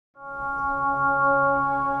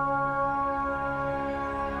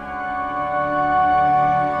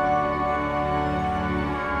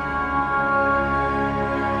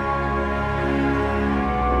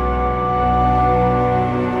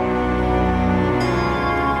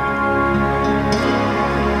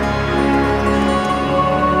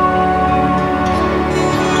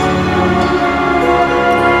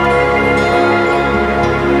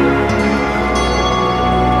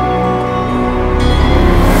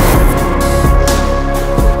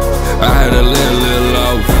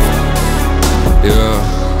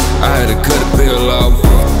I had to cut the pill off.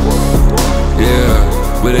 Yeah,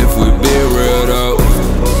 but if we been real though,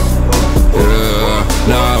 yeah,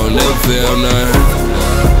 no, I don't never feel nothing.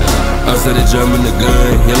 I started jumping the gun,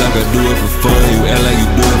 yeah, like I do it for fun. You act like you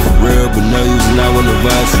do it for real, but no, you not on the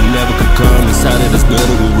vibe, you never could come. Inside of this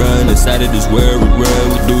building we run, inside of this world we run.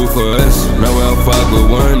 We do it for us, no, I'll fuck with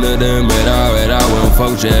one of them at all, won't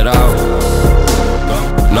fuck you at all.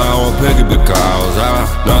 No, I won't pick it because I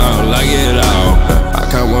don't like it at all. I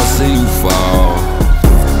can't want to see you fall.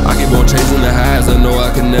 I keep on chasing the highs, I know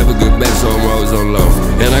I can never get back, so I'm always on low.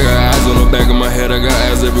 And I got eyes on the back of my head, I got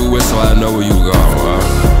eyes everywhere, so I know where you go.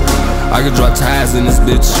 I can drop ties in this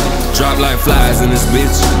bitch, drop like flies in this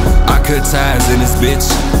bitch. I cut ties in this bitch,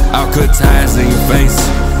 I'll cut ties in your face.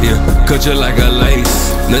 Yeah, cut you like a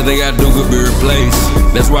lace, nothing I do could be replaced.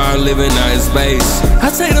 That's why I'm living out in space.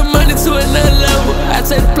 I take the money to another level, I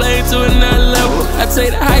take the plane to another level, I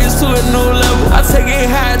take the highest to a new level, I take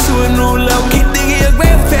it high to a new level. Keep thinking your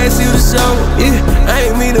grand past you to show. Yeah,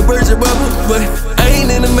 I ain't mean to burst your bubble, but I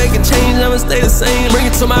ain't into making change, I'ma stay the same, bring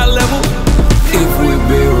it to my level. If we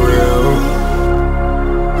be real,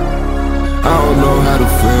 I don't know how to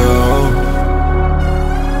feel.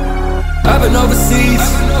 I've been overseas,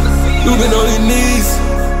 you been on your knees.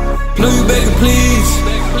 No, you begging please,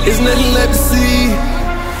 it's nothing left to see,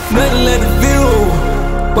 nothing left to feel.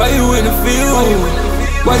 Why you in the field?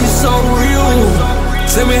 Why you so real?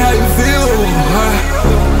 Tell me how you feel.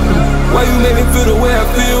 Why you make me feel the way I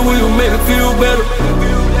feel? Will you make me feel better?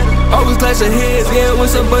 Always clashing heads, yeah, when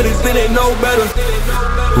somebody think they know better.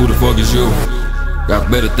 Who the fuck is you? Got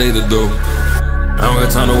better things to do. I don't got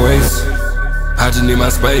time to waste, I just need my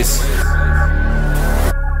space.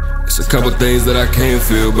 It's a couple things that I can't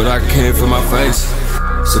feel, but I can't feel my face.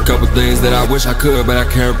 It's a couple things that I wish I could, but I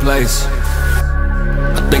can't replace.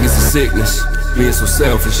 I think it's a sickness, being so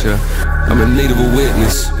selfish, yeah. I'm in need of a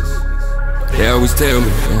witness. They always tell me,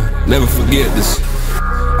 yeah, never forget this.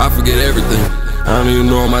 I forget everything, I don't even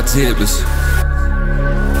know my tidbits.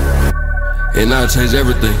 And I'll change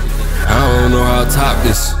everything, I don't know how to top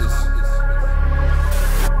this.